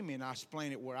 come see me and I'll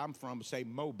explain it where I'm from and say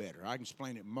mo better. I can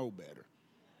explain it mo better.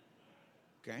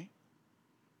 Okay?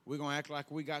 We're going to act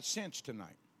like we got sense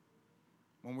tonight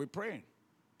when we're praying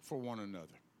for one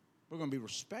another. We're going to be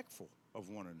respectful of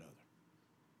one another.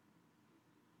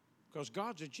 Because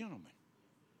God's a gentleman.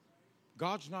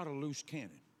 God's not a loose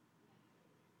cannon.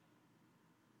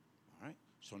 All right?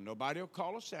 So nobody will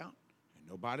call us out, and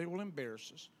nobody will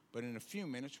embarrass us. But in a few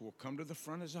minutes, we'll come to the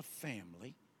front as a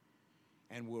family,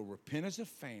 and we'll repent as a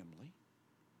family.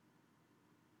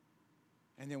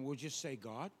 And then we'll just say,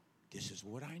 God, this is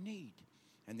what I need.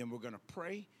 And then we're going to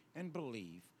pray and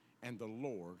believe, and the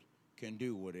Lord can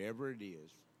do whatever it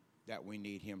is that we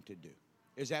need him to do.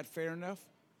 Is that fair enough?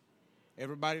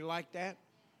 Everybody like that?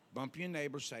 Bump your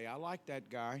neighbor, say, I like that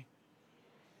guy.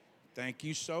 Thank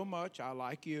you so much. I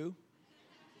like you.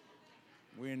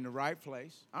 We're in the right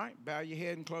place. All right, bow your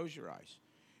head and close your eyes.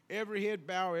 Every head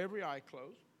bow, every eye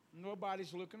closed.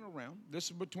 Nobody's looking around. This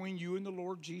is between you and the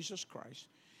Lord Jesus Christ.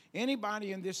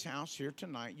 Anybody in this house here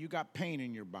tonight, you got pain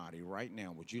in your body right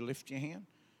now. Would you lift your hand?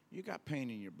 You got pain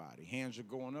in your body. Hands are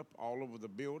going up all over the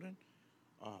building.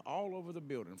 All over the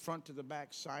building. Front to the back,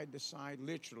 side to side,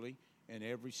 literally in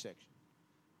every section.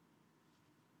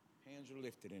 Hands are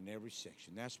lifted in every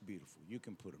section. That's beautiful. You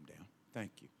can put them down.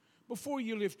 Thank you. Before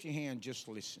you lift your hand, just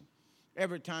listen.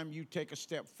 Every time you take a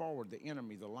step forward, the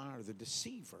enemy, the liar, the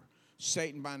deceiver,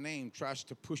 Satan by name tries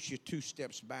to push you 2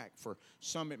 steps back. For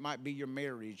some, it might be your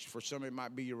marriage. For some, it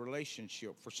might be your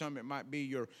relationship. For some, it might be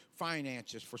your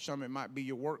finances. For some, it might be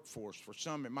your workforce. For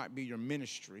some, it might be your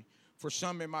ministry. For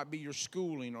some, it might be your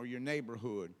schooling or your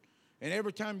neighborhood. And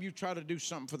every time you try to do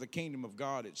something for the kingdom of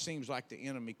God, it seems like the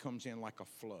enemy comes in like a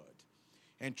flood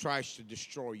and tries to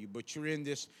destroy you. But you're in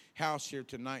this house here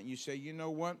tonight and you say, you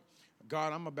know what?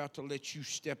 God, I'm about to let you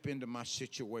step into my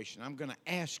situation. I'm going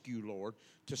to ask you, Lord,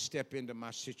 to step into my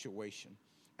situation.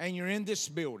 And you're in this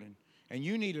building, and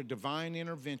you need a divine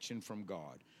intervention from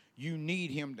God. You need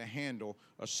him to handle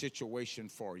a situation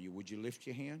for you. Would you lift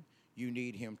your hand? You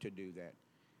need him to do that.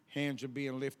 Hands are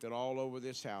being lifted all over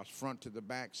this house, front to the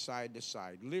back, side to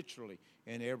side, literally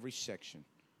in every section,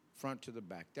 front to the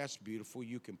back. That's beautiful.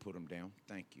 You can put them down.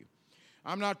 Thank you.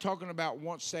 I'm not talking about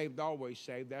once saved, always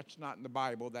saved. That's not in the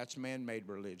Bible. That's man-made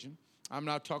religion. I'm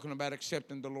not talking about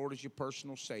accepting the Lord as your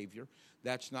personal Savior.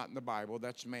 That's not in the Bible.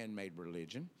 That's man-made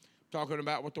religion. Talking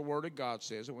about what the Word of God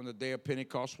says, that when the day of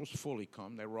Pentecost was fully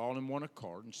come, they were all in one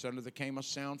accord, and suddenly there came a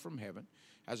sound from heaven,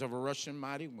 as of a rushing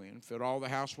mighty wind, filled all the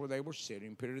house where they were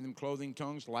sitting, put in them clothing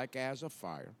tongues like as of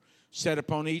fire, set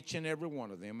upon each and every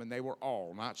one of them, and they were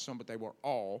all, not some, but they were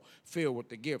all, filled with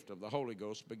the gift of the Holy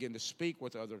Ghost, began to speak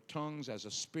with other tongues as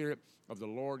the Spirit of the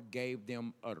Lord gave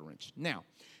them utterance. Now,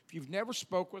 if you've never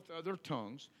spoke with other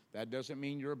tongues, that doesn't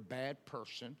mean you're a bad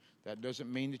person. That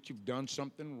doesn't mean that you've done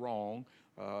something wrong.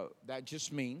 That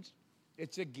just means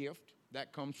it's a gift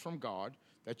that comes from God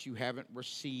that you haven't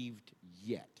received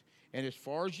yet. And as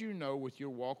far as you know, with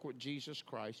your walk with Jesus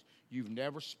Christ, you've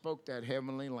never spoke that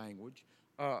heavenly language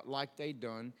like they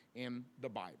done in the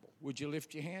Bible. Would you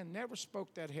lift your hand? Never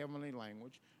spoke that heavenly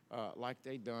language like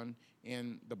they done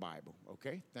in the Bible.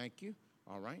 Okay, thank you.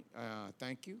 All right,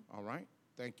 thank you. All right,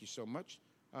 thank you so much.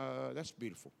 That's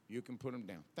beautiful. You can put them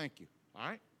down. Thank you. All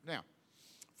right, now,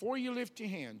 before you lift your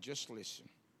hand, just listen.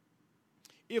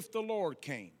 If the Lord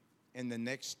came in the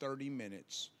next 30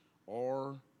 minutes,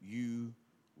 are you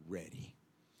ready?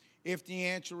 If the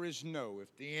answer is no,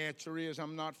 if the answer is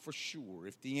I'm not for sure,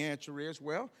 if the answer is,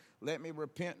 well, let me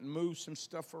repent and move some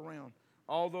stuff around,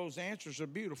 all those answers are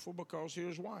beautiful, because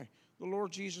here's why. The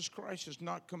Lord Jesus Christ has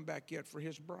not come back yet for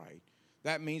his bride.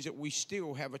 That means that we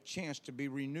still have a chance to be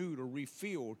renewed or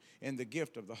refilled in the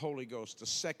gift of the Holy Ghost. The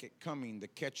second coming, the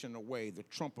catching away, the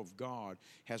trump of God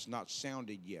has not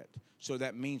sounded yet. So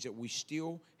that means that we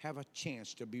still have a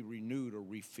chance to be renewed or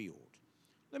refilled.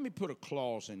 Let me put a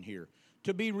clause in here.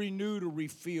 To be renewed or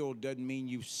refilled doesn't mean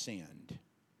you've sinned.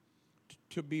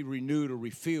 To be renewed or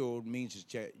refilled means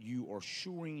that you are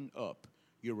shoring up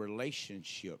your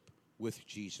relationship with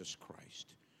Jesus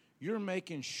Christ. You're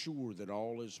making sure that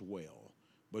all is well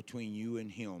between you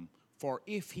and him. For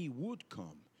if he would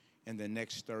come in the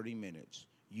next 30 minutes,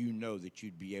 you know that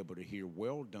you'd be able to hear,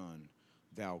 well done,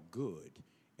 thou good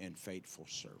and faithful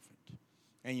servant.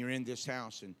 And you're in this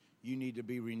house and you need to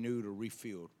be renewed or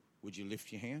refilled. Would you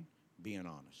lift your hand? Being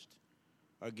honest.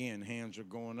 Again, hands are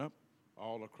going up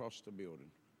all across the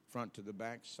building, front to the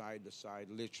back, side to side,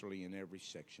 literally in every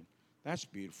section. That's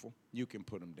beautiful. You can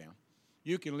put them down.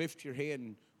 You can lift your head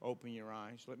and open your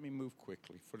eyes. Let me move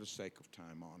quickly for the sake of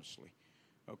time, honestly.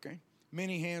 Okay?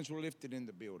 Many hands were lifted in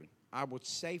the building. I would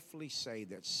safely say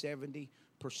that 70%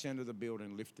 of the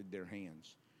building lifted their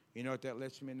hands. You know what that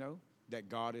lets me know? That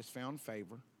God has found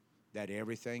favor, that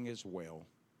everything is well.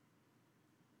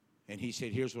 And he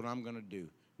said, here's what I'm going to do.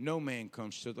 No man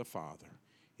comes to the Father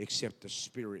except the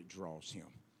Spirit draws him.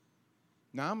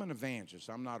 Now, I'm an evangelist.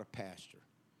 I'm not a pastor.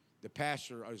 The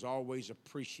pastor is always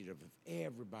appreciative of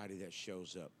everybody that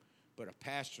shows up. But a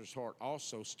pastor's heart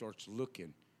also starts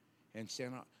looking and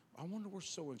saying, I wonder where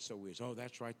so-and-so is. Oh,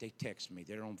 that's right, they text me.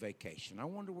 They're on vacation. I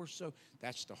wonder where so.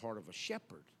 That's the heart of a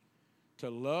shepherd. To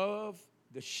love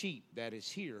the sheep that is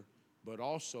here, but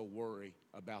also worry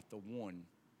about the one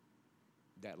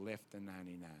that left the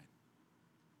 99.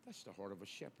 That's the heart of a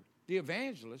shepherd. The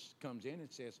evangelist comes in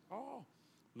and says, oh,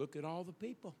 look at all the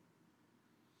people.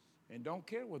 And don't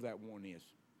care where that one is,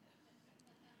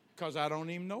 because I don't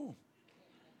even know him.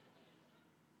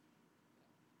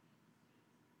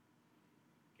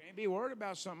 Can't be worried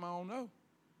about something I don't know.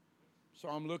 So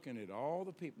I'm looking at all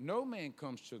the people. No man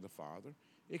comes to the Father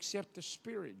except the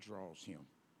Spirit draws him.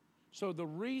 So the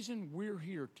reason we're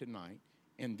here tonight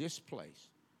in this place,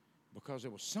 because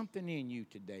there was something in you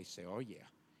today say, oh yeah,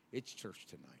 it's church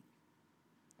tonight,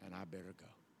 and I better go.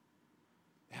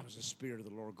 That was the Spirit of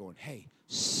the Lord going, hey,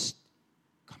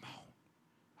 come on,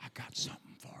 I got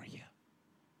something for you.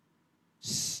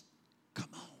 Come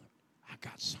on, I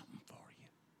got something for you.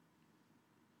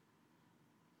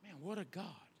 Man, what a God.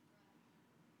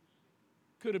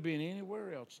 Could have been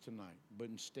anywhere else tonight, but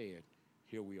instead,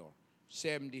 here we are.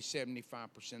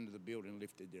 75% of the building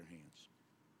lifted their hands.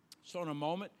 So in a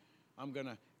moment, I'm going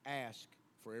to ask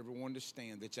for everyone to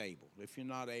stand that's able. If you're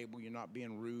not able, you're not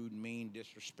being rude, mean,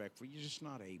 disrespectful. You're just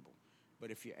not able.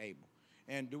 But if you're able.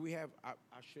 And do we have, I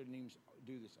shouldn't even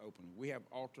do this opening. We have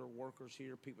altar workers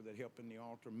here, people that help in the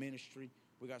altar, ministry.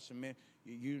 We got some men.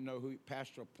 You know who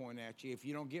pastor will point at you. If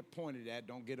you don't get pointed at,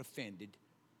 don't get offended.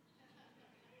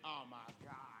 Oh, my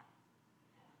God.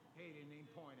 He didn't even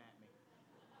point at me.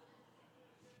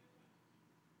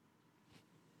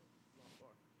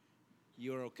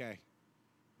 You're okay.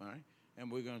 All right?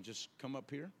 And we're going to just come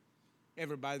up here.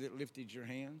 Everybody that lifted your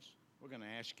hands, we're going to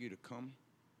ask you to come.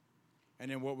 And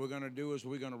then what we're going to do is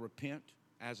we're going to repent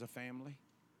as a family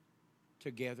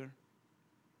together.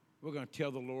 We're going to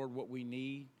tell the Lord what we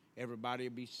need. Everybody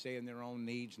will be saying their own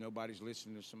needs. Nobody's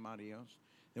listening to somebody else.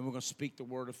 Then we're going to speak the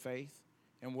word of faith.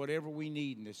 And whatever we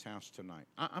need in this house tonight,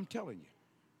 I'm telling you.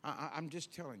 I'm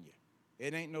just telling you.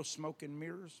 It ain't no smoke and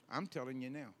mirrors. I'm telling you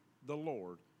now. The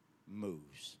Lord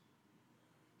moves.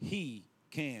 He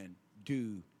can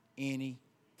do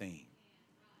anything.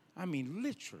 I mean,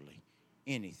 literally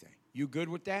anything. You good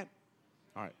with that?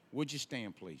 All right. Would you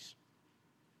stand, please?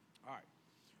 All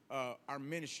right. Our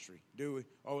ministry.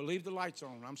 Leave the lights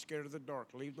on. I'm scared of the dark.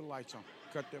 Leave the lights on.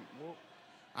 Cut them. Whoa.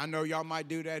 I know y'all might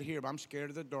do that here, but I'm scared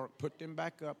of the dark. Put them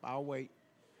back up. I'll wait.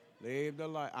 Leave the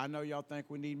light. I know y'all think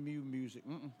we need music.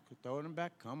 Throw them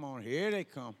back. Come on. Here they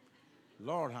come.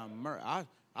 Lord, have mercy.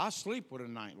 I sleep with a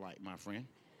night light, my friend.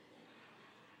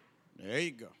 There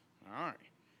you go. All right.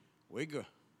 We good.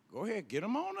 Go ahead. Get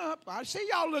them on up. I see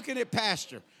y'all looking at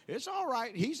Pastor. It's all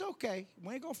right. He's okay.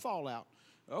 We ain't going to fall out.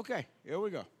 Okay. Here we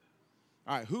go.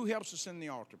 All right. Who helps us in the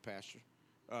altar, Pastor?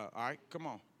 All right. Come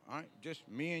on. All right. Just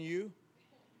me and you.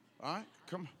 All right.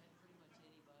 Come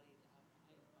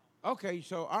on. Okay.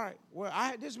 So, all right. Well,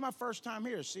 this is my first time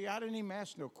here. See, I didn't even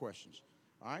ask no questions.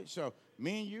 All right. So,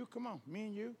 me and you. Come on. Me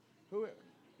and you.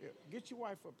 Get your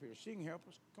wife up here. She can help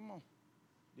us. Come on.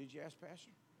 Did you ask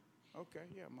Pastor? Okay.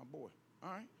 Yeah, my boy. All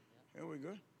right. Here we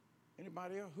go.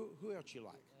 Anybody else? Who else you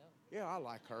like? Yeah, I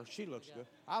like her. She looks good.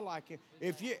 I like it.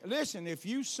 If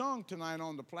you sung tonight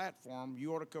on the platform,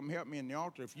 you ought to come help me in the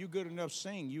altar. If you good enough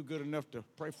sing, you good enough to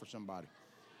pray for somebody.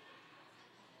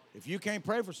 If you can't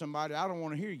pray for somebody, I don't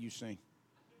want to hear you sing.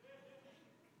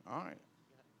 All right.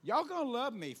 Y'all gonna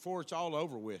love me before it's all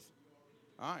over with.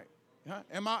 All right. Huh?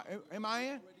 Am I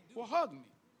in? Well, hug me.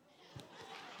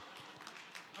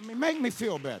 I mean, make me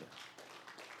feel better.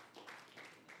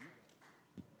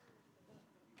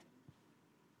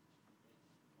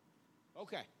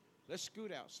 Okay, let's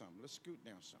scoot out some. Let's scoot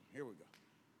down some. Here we go.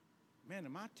 Man,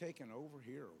 am I taking over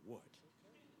here or what?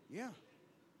 Yeah.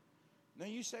 Now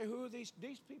you say, who are these?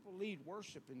 These people lead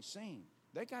worship and sing.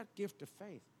 They got gift of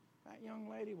faith. That young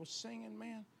lady was singing,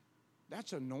 man.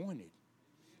 That's anointed.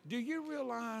 Do you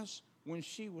realize when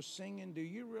she was singing, do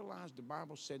you realize the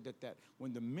Bible said that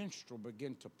when the minstrel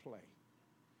began to play,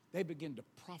 they begin to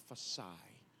prophesy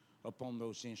upon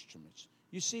those instruments.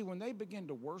 You see, when they begin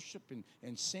to worship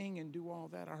and sing and do all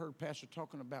that, I heard Pastor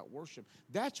talking about worship.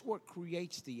 That's what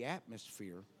creates the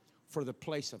atmosphere for the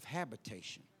place of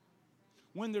habitation.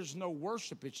 When there's no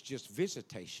worship, it's just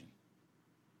visitation.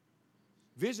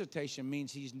 Visitation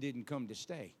means he didn't come to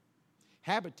stay.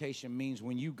 Habitation means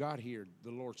when you got here,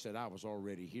 the Lord said, I was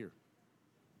already here.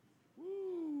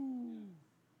 Woo.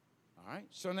 All right,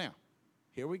 so now,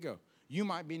 here we go. You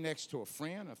might be next to a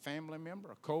friend, a family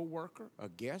member, a co-worker, a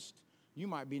guest. You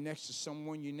might be next to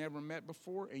someone you never met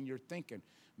before, and you're thinking,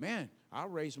 man, I'll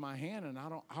raise my hand, and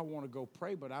I want to go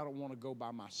pray, but I don't want to go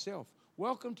by myself.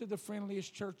 Welcome to the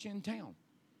friendliest church in town.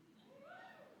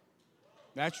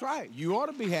 That's right. You ought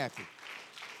to be happy.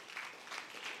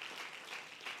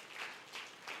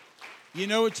 You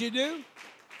know what you do?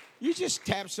 You just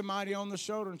tap somebody on the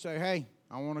shoulder and say, hey,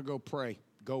 I want to go pray.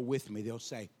 Go with me. They'll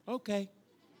say, okay.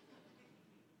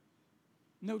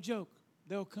 No joke.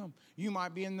 They'll come. You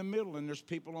might be in the middle, and there's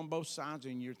people on both sides,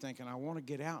 and you're thinking, I want to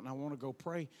get out, and I want to go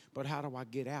pray, but how do I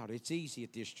get out? It's easy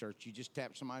at this church. You just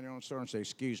tap somebody on the shoulder and say,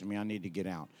 excuse me, I need to get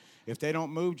out. If they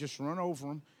don't move, just run over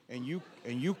them, and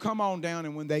you come on down,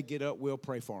 and when they get up, we'll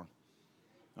pray for them.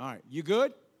 All right, you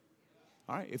good?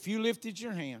 All right, if you lifted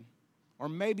your hand, or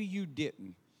maybe you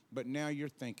didn't, but now you're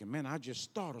thinking, man, I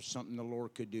just thought of something the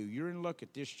Lord could do. You're in luck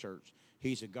at this church.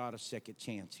 He's a God of second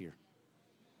chance here.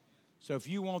 So if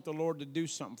you want the Lord to do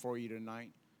something for you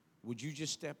tonight, would you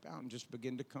just step out and just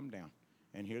begin to come down?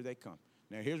 And here they come.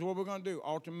 Now, here's what we're going to do.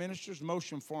 Altar ministers,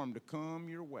 motion for them to come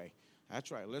your way.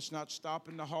 That's right. Let's not stop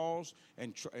in the halls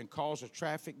and cause a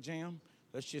traffic jam.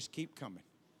 Let's just keep coming.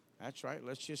 That's right.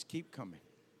 Let's just keep coming.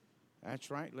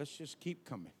 That's right. Let's just keep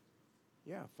coming.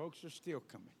 Yeah, folks are still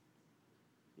coming.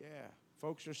 Yeah,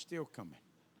 folks are still coming.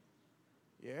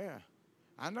 Yeah.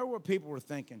 I know what people were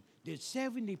thinking. Did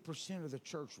 70% of the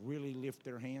church really lift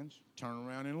their hands? Turn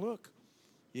around and look.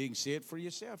 You can see it for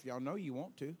yourself. Y'all know you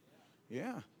want to.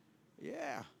 Yeah.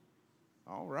 Yeah.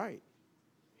 All right.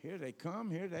 Here they come.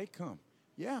 Here they come.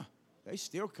 Yeah. They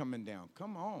still coming down.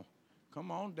 Come on.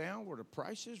 Come on down where the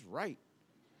price is right.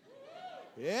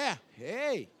 Yeah.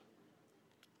 Hey.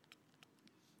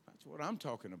 That's what I'm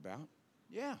talking about.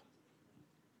 Yeah.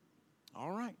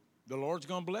 All right. The Lord's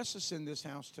going to bless us in this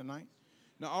house tonight.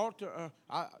 Now, altar,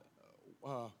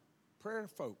 prayer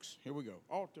folks, here we go.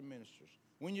 Altar ministers,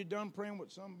 When you're done praying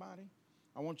with somebody,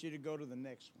 I want you to go to the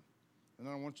next one. And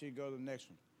then I want you to go to the next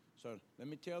one. So let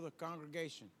me tell the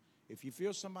congregation, if you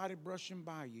feel somebody brushing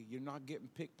by you, you're not getting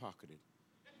pickpocketed.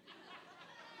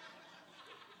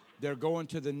 They're going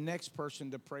to the next person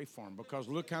to pray for them, because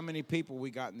look how many people we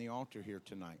got in the altar here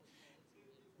tonight.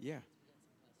 Yeah.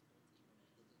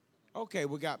 Okay,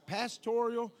 we got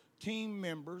pastoral team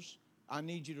members. I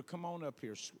need you to come on up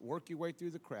here. Work your way through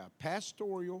the crowd.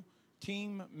 Pastoral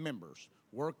team members.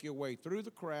 Work your way through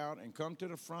the crowd and come to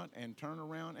the front and turn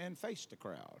around and face the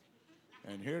crowd.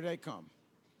 And here they come.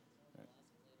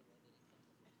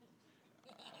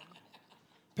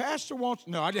 Pastor wants,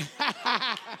 no, I didn't.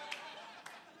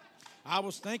 I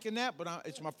was thinking that, but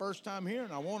it's my first time here,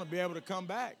 and I want to be able to come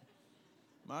back.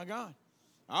 My God.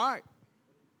 All right.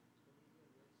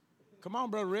 Come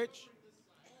on, Brother Rich.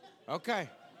 Okay.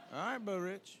 All right, Brother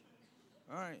Rich.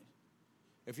 All right.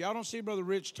 If y'all don't see Brother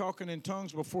Rich talking in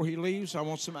tongues before he leaves, I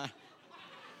want somebody.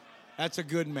 That's a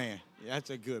good man. That's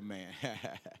a good man.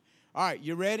 All right,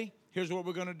 you ready? Here's what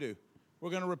we're going to do.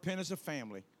 We're going to repent as a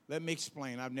family. Let me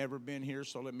explain. I've never been here,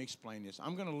 so let me explain this.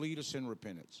 I'm going to lead us in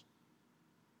repentance.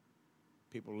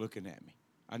 People are looking at me.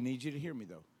 I need you to hear me,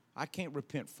 though. I can't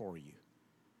repent for you.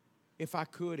 If I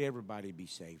could, everybody would be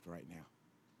saved right now.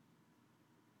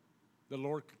 The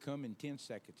Lord could come in 10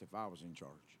 seconds if I was in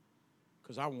charge,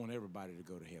 because I want everybody to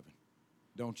go to heaven.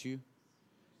 Don't you?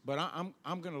 But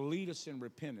I'm going to lead us in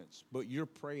repentance, but you're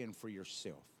praying for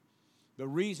yourself. The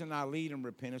reason I lead in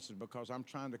repentance is because I'm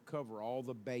trying to cover all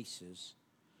the bases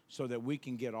so that we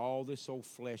can get all this old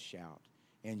flesh out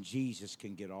and Jesus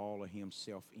can get all of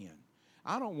himself in.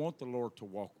 I don't want the Lord to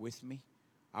walk with me.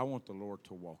 I want the Lord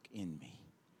to walk in me.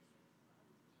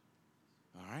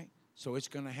 All right? So it's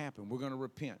going to happen. We're going to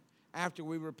repent. After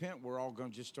we repent, we're all going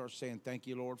to just start saying, thank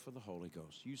you, Lord, for the Holy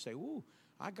Ghost. You say, ooh,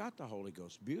 I got the Holy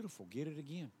Ghost. Beautiful. Get it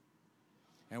again.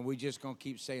 And we're just going to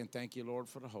keep saying, thank you, Lord,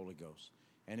 for the Holy Ghost.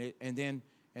 And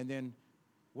then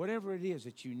whatever it is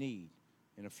that you need,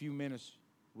 in a few minutes,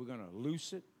 we're going to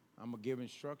loose it. I'm going to give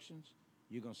instructions.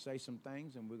 You're going to say some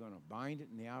things, and we're going to bind it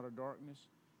in the outer darkness,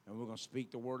 and we're going to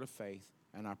speak the word of faith,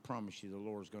 and I promise you the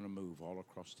Lord is going to move all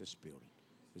across this building.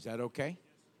 Is that okay?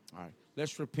 All right.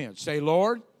 Let's repent. Say,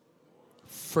 Lord,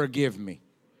 forgive me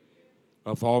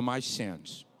of all my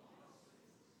sins.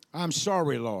 I'm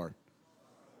sorry, Lord,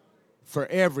 for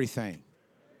everything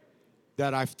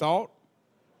that I've thought,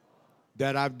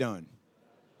 that I've done,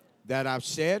 that I've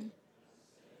said,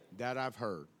 that I've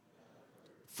heard.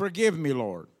 Forgive me,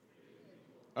 Lord,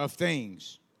 of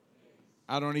things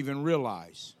I don't even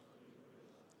realize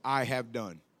I have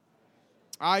done.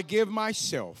 I give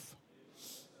myself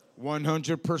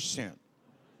 100%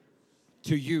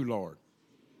 to you, Lord.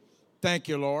 Thank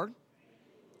you, Lord,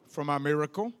 for my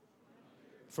miracle,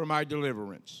 for my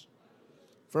deliverance,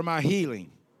 for my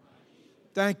healing.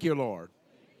 Thank you, Lord,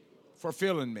 for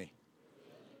filling me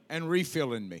and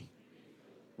refilling me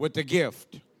with the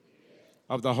gift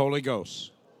of the Holy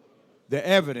Ghost, the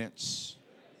evidence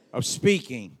of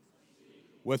speaking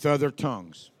with other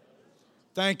tongues.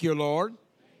 Thank you, Lord,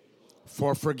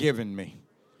 for forgiving me.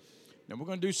 Now we're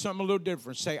going to do something a little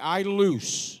different. Say, I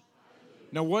loose.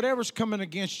 Now, whatever's coming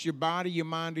against your body, your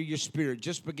mind, or your spirit,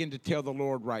 just begin to tell the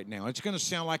Lord right now. It's going to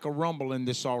sound like a rumble in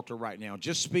this altar right now.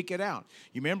 Just speak it out.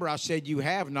 You remember I said you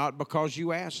have not because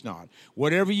you ask not.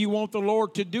 Whatever you want the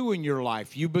Lord to do in your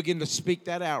life, you begin to speak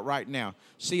that out right now.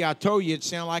 See, I told you it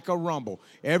sounded like a rumble.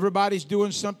 Everybody's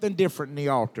doing something different in the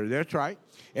altar. That's right.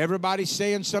 Everybody's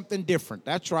saying something different.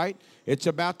 That's right. It's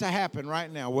about to happen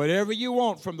right now. Whatever you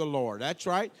want from the Lord. That's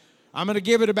right. I'm going to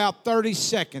give it about 30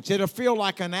 seconds. It'll feel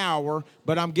like an hour,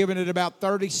 but I'm giving it about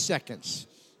 30 seconds.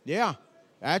 Yeah,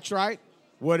 that's right.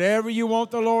 Whatever you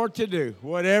want the Lord to do,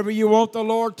 whatever you want the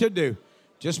Lord to do,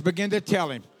 just begin to tell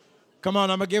him. Come on,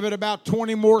 I'm going to give it about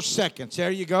 20 more seconds. There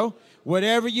you go.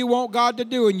 Whatever you want God to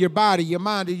do in your body, your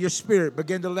mind, and your spirit,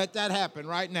 begin to let that happen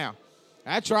right now.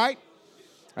 That's right.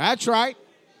 That's right.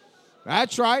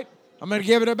 That's right. I'm going to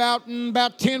give it about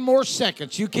 10 more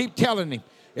seconds. You keep telling him.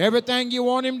 Everything you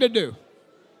want him to do.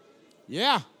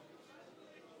 Yeah.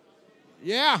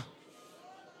 Yeah.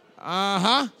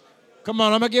 Uh-huh. Come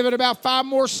on, I'm going to give it about 5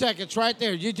 more seconds right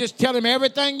there. You just tell him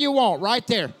everything you want right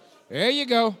there. There you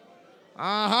go.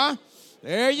 Uh-huh.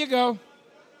 There you go.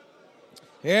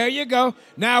 There you go.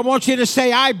 Now I want you to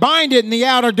say, I bind it in the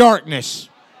outer darkness.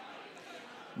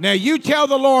 Now you tell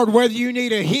the Lord whether you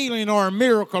need a healing or a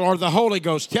miracle or the Holy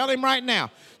Ghost. Tell him right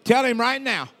now. Tell him right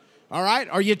now. All right?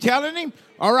 Are you telling him?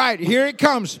 All right, here it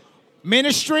comes.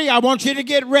 Ministry, I want you to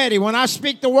get ready. When I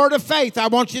speak the word of faith, I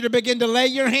want you to begin to lay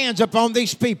your hands upon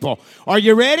these people. Are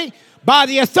you ready? By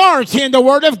the authority in the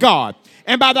word of God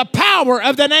and by the power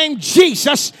of the name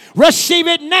Jesus, receive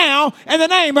it now in the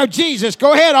name of Jesus.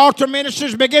 Go ahead, altar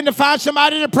ministers, begin to find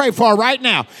somebody to pray for right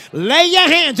now. Lay your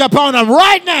hands upon them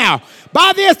right now.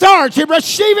 By the authority,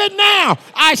 receive it now,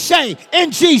 I say,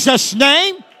 in Jesus'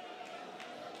 name.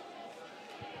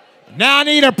 Now I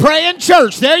need a praying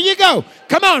church. There you go.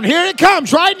 Come on, here it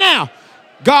comes right now.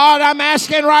 God, I'm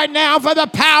asking right now for the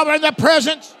power and the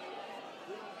presence